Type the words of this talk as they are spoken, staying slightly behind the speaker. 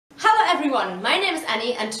everyone, my name is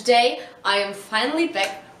Annie and today I am finally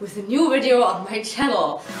back with a new video on my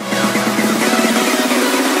channel.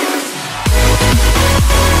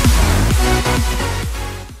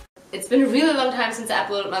 It's been a really long time since I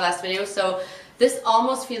uploaded my last video, so this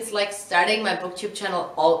almost feels like starting my booktube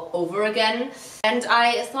channel all over again. And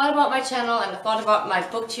I thought about my channel and I thought about my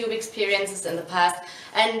booktube experiences in the past,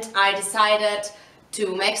 and I decided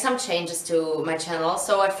to make some changes to my channel.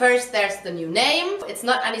 So at first there's the new name. It's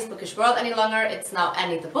not Annie's Bookish World any longer, it's now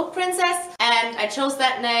Annie the Book Princess. And I chose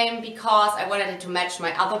that name because I wanted it to match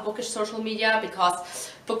my other bookish social media, because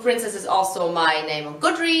Book Princess is also my name on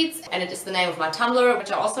Goodreads and it is the name of my Tumblr, which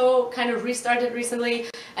I also kind of restarted recently,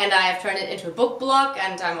 and I have turned it into a book blog,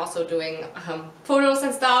 and I'm also doing photos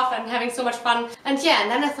and stuff and having so much fun. And yeah, and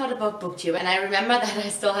then I thought about booktube, and I remember that I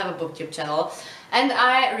still have a booktube channel. And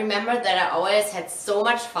I remember that I always had so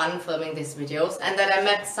much fun filming these videos and that I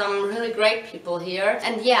met some really great people here.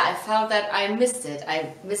 And yeah, I felt that I missed it.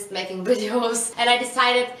 I missed making videos. And I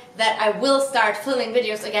decided that I will start filming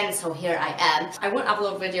videos again, so here I am. I won't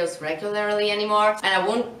upload videos regularly anymore, and I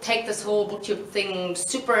won't take this whole booktube thing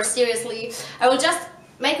super seriously. I will just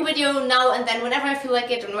make a video now and then whenever I feel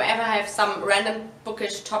like it and whenever I have some random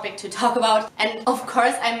bookish topic to talk about. And of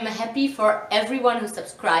course I'm happy for everyone who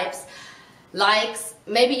subscribes, likes,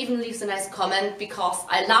 maybe even leaves a nice comment, because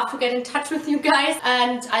I love to get in touch with you guys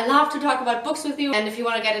and I love to talk about books with you. And if you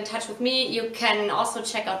want to get in touch with me, you can also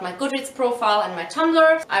check out my Goodreads profile and my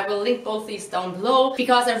Tumblr. I will link both these down below,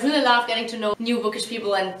 because I really love getting to know new bookish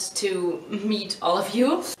people and to meet all of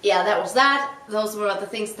you. Yeah, that was that. Those were the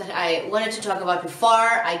things that I wanted to talk about before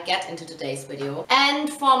I get into today's video. And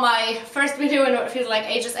for my first video in what feels like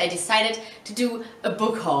ages, I decided to do a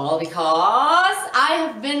book haul, because I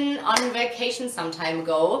have been on vacation some time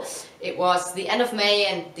ago. It was the end of May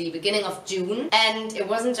and the beginning of June, and it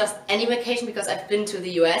wasn't just any vacation, because I've been to the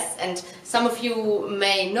US, and some of you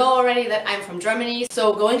may know already that I'm from Germany,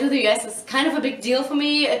 so going to the US is kind of a big deal for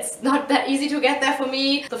me. It's not that easy to get there for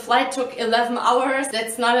me. The flight took 11 hours.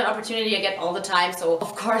 That's not an opportunity I get all the time, so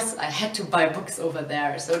of course I had to buy books over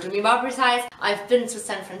there. So to be more precise, I've been to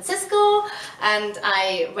San Francisco and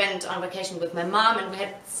I went on vacation with my mom, and we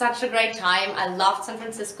had such a great time. I loved San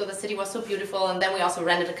Francisco. The city was so beautiful, and then we also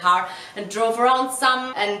rented a car and drove around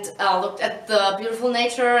some and looked at the beautiful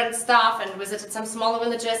nature and stuff and visited some smaller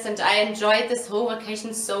villages, and I enjoyed this whole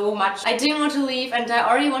vacation so much. I didn't want to leave, and I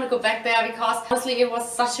already want to go back there, because honestly it was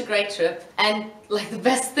such a great trip. And like the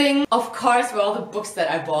best thing, of course, were all the books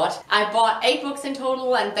that I bought. I bought 8 books in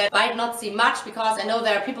total, and that might not seem much, because I know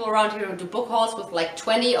there are people around here who do book hauls with like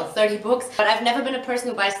 20 or 30 books, but I've never been a person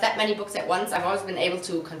who buys that many books at once. I've always been able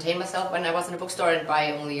to contain myself when I was in a bookstore and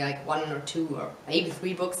buy only like 1 or 2 or maybe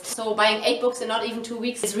 3 books. So buying 8 books in not even 2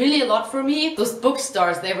 weeks is really a lot for me. Those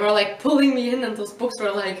bookstores, they were like pulling me in, and those books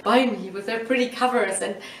were like, buy me, with their pretty covers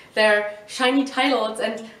and their shiny titles,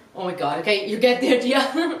 and oh my god, okay, you get the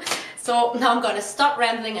idea. So now I'm gonna stop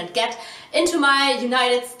rambling and get into my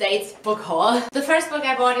United States book haul. The first book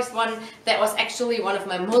I bought is one that was actually one of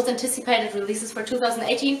my most anticipated releases for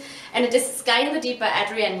 2018, and it is Sky in the Deep by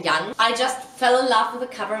Adrienne Young. I just fell in love with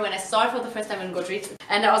the cover when I saw it for the first time in Goodreads,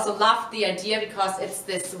 and I also loved the idea because it's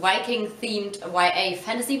this Viking themed YA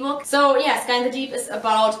fantasy book. So yeah, Sky in the Deep is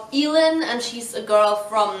about Elin, and she's a girl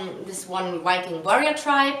from this one Viking warrior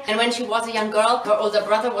tribe, and when she was a young girl, her older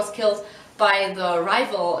brother was killed by the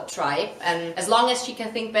rival tribe, and as long as she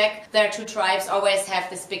can think back, their two tribes always have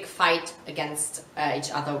this big fight against each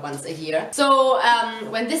other once a year. So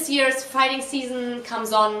when this year's fighting season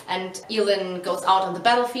comes on and Elin goes out on the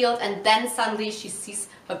battlefield, and then suddenly she sees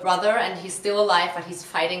her brother and he's still alive, but he's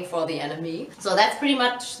fighting for the enemy. So that's pretty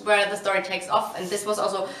much where the story takes off, and this was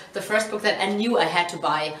also the first book that I knew I had to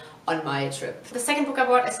buy on my trip. The second book I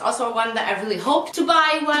bought is also one that I really hoped to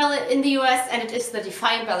buy while in the US, and it is The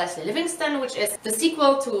Defiant by Leslie Livingston, which is the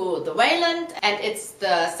sequel to The Wayland, and it's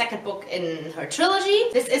the second book in her trilogy.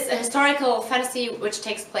 This is a historical fantasy which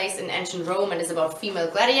takes place in ancient Rome and is about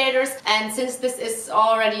female gladiators, and since this is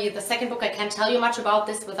already the second book, I can't tell you much about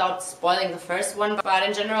this without spoiling the first one, but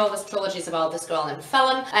in general this trilogy is about this girl named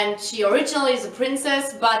Fallon, and she originally is a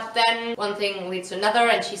princess, but then one thing leads to another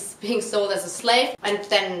and she's being sold as a slave, and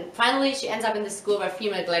then finally she ends up in this school where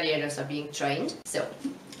female gladiators are being trained. So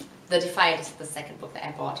The Defiant is the second book that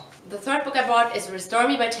I bought. The third book I bought is Restore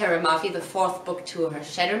Me by Tara Murphy, the fourth book to her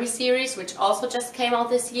Shatter Me series, which also just came out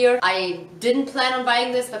this year. I didn't plan on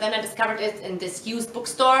buying this, but then I discovered it in this used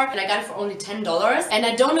bookstore and I got it for only $10. And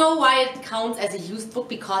I don't know why it counts as a used book,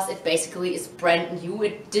 because it basically is brand new.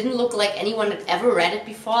 It didn't look like anyone had ever read it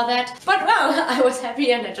before that. But well, I was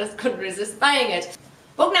happy and I just couldn't resist buying it.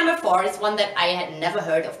 Book number 4 is one that I had never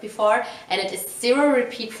heard of before, and it is Zero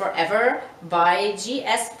Repeat Forever by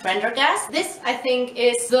G.S. Prendergast. This, I think,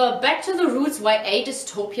 is the back to the roots YA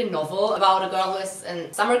dystopian novel about a girl who is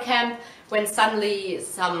in summer camp when suddenly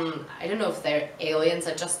some, I don't know if they're aliens,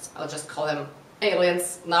 I'll just call them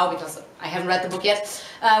aliens now because I haven't read the book yet.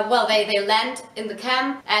 Well, they land in the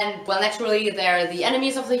camp, and well, naturally they're the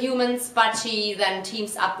enemies of the humans, but she then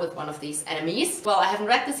teams up with one of these enemies. Well, I haven't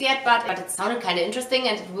read this yet, but it sounded kind of interesting,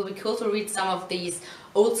 and it will be cool to read some of these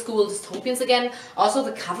old school dystopians again. Also,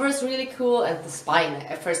 the cover is really cool, and the spine.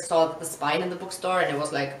 I first saw the spine in the bookstore and it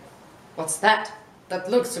was like, what's that? That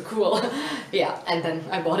looks so cool. Yeah, and then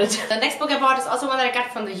I bought it. The next book I bought is also one that I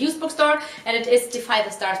got from the used bookstore, and it is Defy the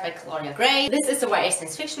Stars by Claudia Gray. This is a YA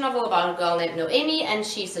science fiction novel about a girl named Noemi, and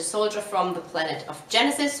she's a soldier from the planet of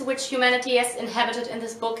Genesis, which humanity has inhabited in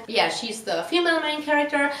this book. Yeah, she's the female main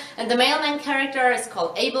character, and the male main character is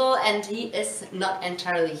called Abel, and he is not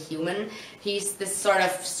entirely human. He's this sort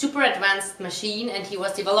of super advanced machine, and he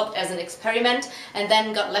was developed as an experiment and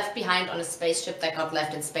then got left behind on a spaceship that got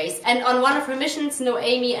left in space. And on one of her missions,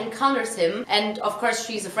 Noemi encounters him, and of course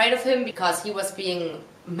she's afraid of him because he was being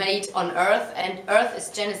made on Earth, and Earth is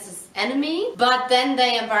Genesis' enemy. But then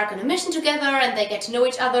they embark on a mission together and they get to know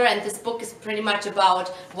each other, and this book is pretty much about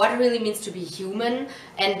what it really means to be human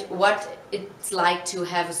and what it's like to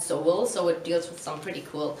have a soul, so it deals with some pretty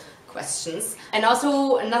cool questions. And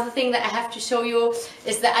also another thing that I have to show you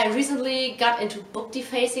is that I recently got into book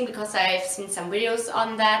defacing because I've seen some videos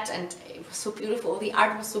on that, and it was so beautiful. The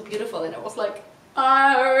art was so beautiful, and I was like,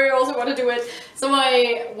 I also want to do it. So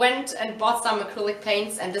I went and bought some acrylic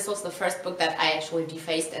paints, and this was the first book that I actually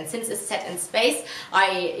defaced, and since it's set in space,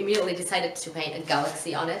 I immediately decided to paint a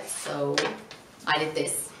galaxy on it, so I did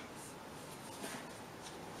this.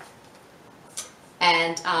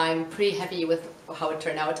 And I'm pretty happy with how it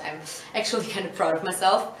turned out. I'm actually kind of proud of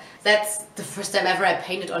myself. That's the first time ever I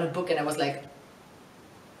painted on a book, and I was like,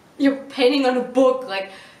 you're painting on a book,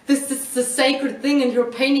 like this is the sacred thing and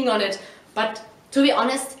you're painting on it. But to be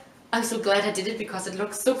honest, I'm so glad I did it because it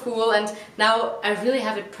looks so cool, and now I really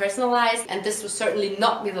have it personalized, and this will certainly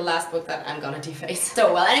not be the last book that I'm gonna deface.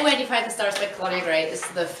 So, well, anyway, Defy the Stars by Claudia Gray is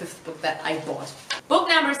the 5th book that I bought. Book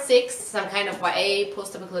number 6, some kind of YA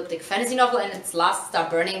post-apocalyptic fantasy novel, and it's Last Star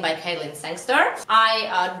Burning by Caitlin Sangster.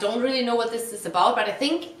 I don't really know what this is about, but I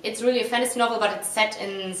think it's really a fantasy novel, but it's set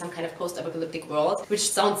in some kind of post-apocalyptic world, which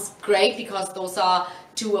sounds great because those are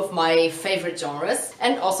two of my favorite genres,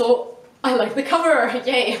 and also I like the cover,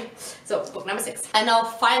 yay! So, book number 6. And now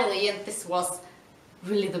finally, and this was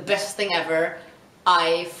really the best thing ever,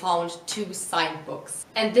 I found 2 signed books.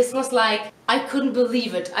 And this was like, I couldn't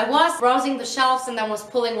believe it. I was browsing the shelves and I was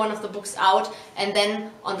pulling one of the books out, and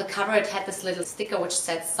then on the cover it had this little sticker which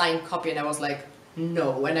said signed copy, and I was like,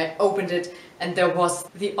 no. And I opened it and there was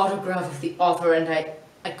the autograph of the author, and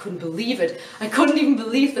I couldn't believe it. I couldn't even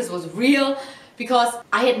believe this was real, because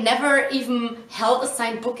I had never even held a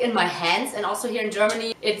signed book in my hands, and also here in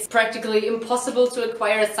Germany it's practically impossible to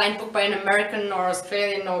acquire a signed book by an American or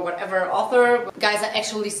Australian or whatever author. Guys, I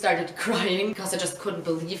actually started crying because I just couldn't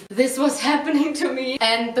believe this was happening to me.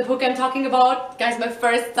 And the book I'm talking about, guys, my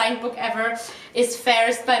first signed book ever, is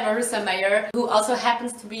Fairs by Marissa Meyer, who also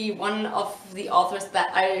happens to be one of the authors that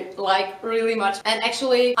I like really much. And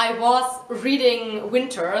actually I was reading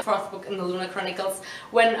Winter, 4th book in the Lunar Chronicles,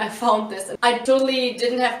 when I found this. I totally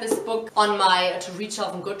didn't have this book on my to-read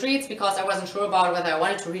shelf on Goodreads because I wasn't sure about whether I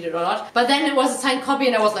wanted to read it or not. But then it was a signed copy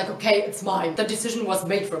and I was like, okay, it's mine. The decision was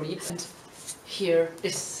made for me. And here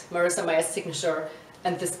is Marissa Meyer's signature,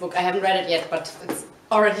 and this book, I haven't read it yet, but it's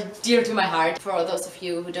already dear to my heart. For those of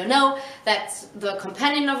you who don't know, that's the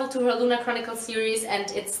companion novel to her Lunar Chronicles series, and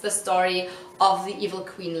it's the story of the evil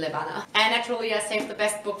queen Levana. And naturally I saved the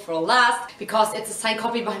best book for last because it's a signed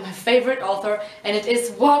copy by my favorite author, and it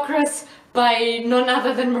is Walkers by none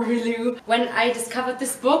other than Marie Lu. When I discovered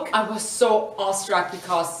this book, I was so awestruck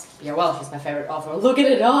because, yeah, well, she's my favorite author. Look at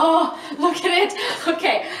it, oh, look at it.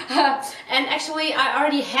 Okay, and actually I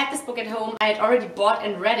already had this book at home. I had already bought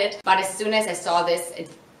and read it, but as soon as I saw this, it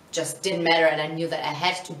just didn't matter, and I knew that I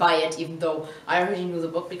had to buy it even though I already knew the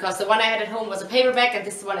book, because the one I had at home was a paperback and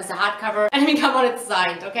this one is a hardcover. I mean, come on, it's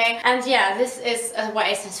signed, okay? And yeah, this is a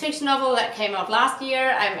YA science fiction novel that came out last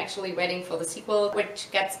year. I'm actually waiting for the sequel,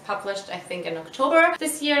 which gets published I think in October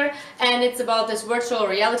this year, and it's about this virtual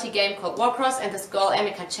reality game called Warcross and this girl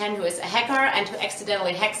Emika Chen, who is a hacker and who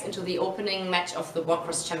accidentally hacks into the opening match of the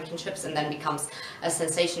Warcross championships and then becomes a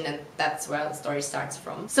sensation, and that's where the story starts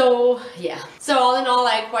from. So yeah, so all in all,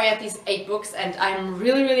 I quite acquired these 8 books and I'm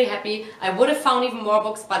really happy. I would have found even more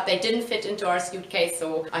books, but they didn't fit into our suitcase,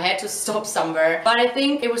 so I had to stop somewhere. But I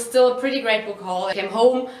think it was still a pretty great book haul. I came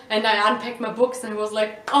home and I unpacked my books and it was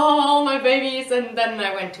like, oh, my babies, and then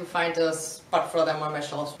I went to find a spot for them on my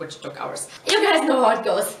shelves, which took hours. You guys know how it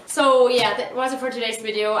goes. So yeah, that was it for today's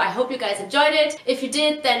video. I hope you guys enjoyed it. If you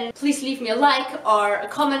did, then please leave me a like or a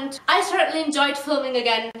comment. I certainly enjoyed filming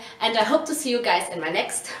again, and I hope to see you guys in my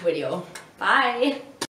next video. Bye!